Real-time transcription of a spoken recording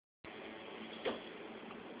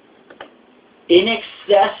In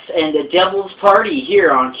Excess and the Devil's Party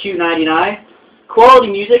here on Q99. Quality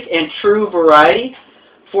music and true variety.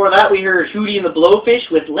 Before that we heard Hootie and the Blowfish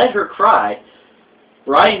with Let Her Cry.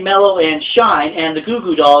 Brian Mello and Shine and the Goo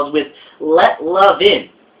Goo Dolls with Let Love In.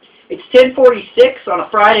 It's 10:46 on a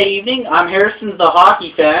Friday evening. I'm Harrison the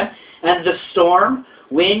hockey fan, and the Storm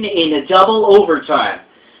win in a double overtime.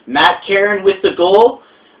 Matt Caron with the goal.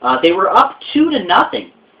 They were up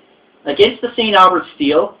 2-0 against the St. Albert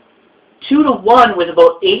Steel. 2-1 with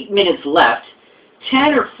about 8 minutes left.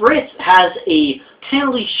 Tanner Fritz has a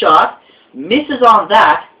penalty shot, misses on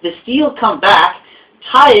that. The Steel come back,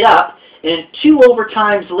 tie it up, and 2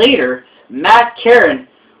 overtimes later, Matt Caron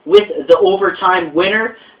with the overtime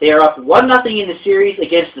winner. They are up 1-0 in the series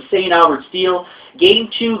against the St. Albert Steel. Game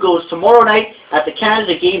 2 goes tomorrow night at the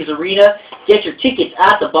Canada Games Arena. Get your tickets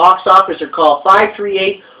at the box office or call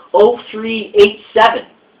 538-0387.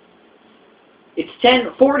 It's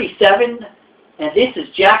 10:47, and this is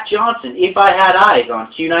Jack Johnson, If I Had Eyes, on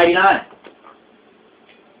Q99.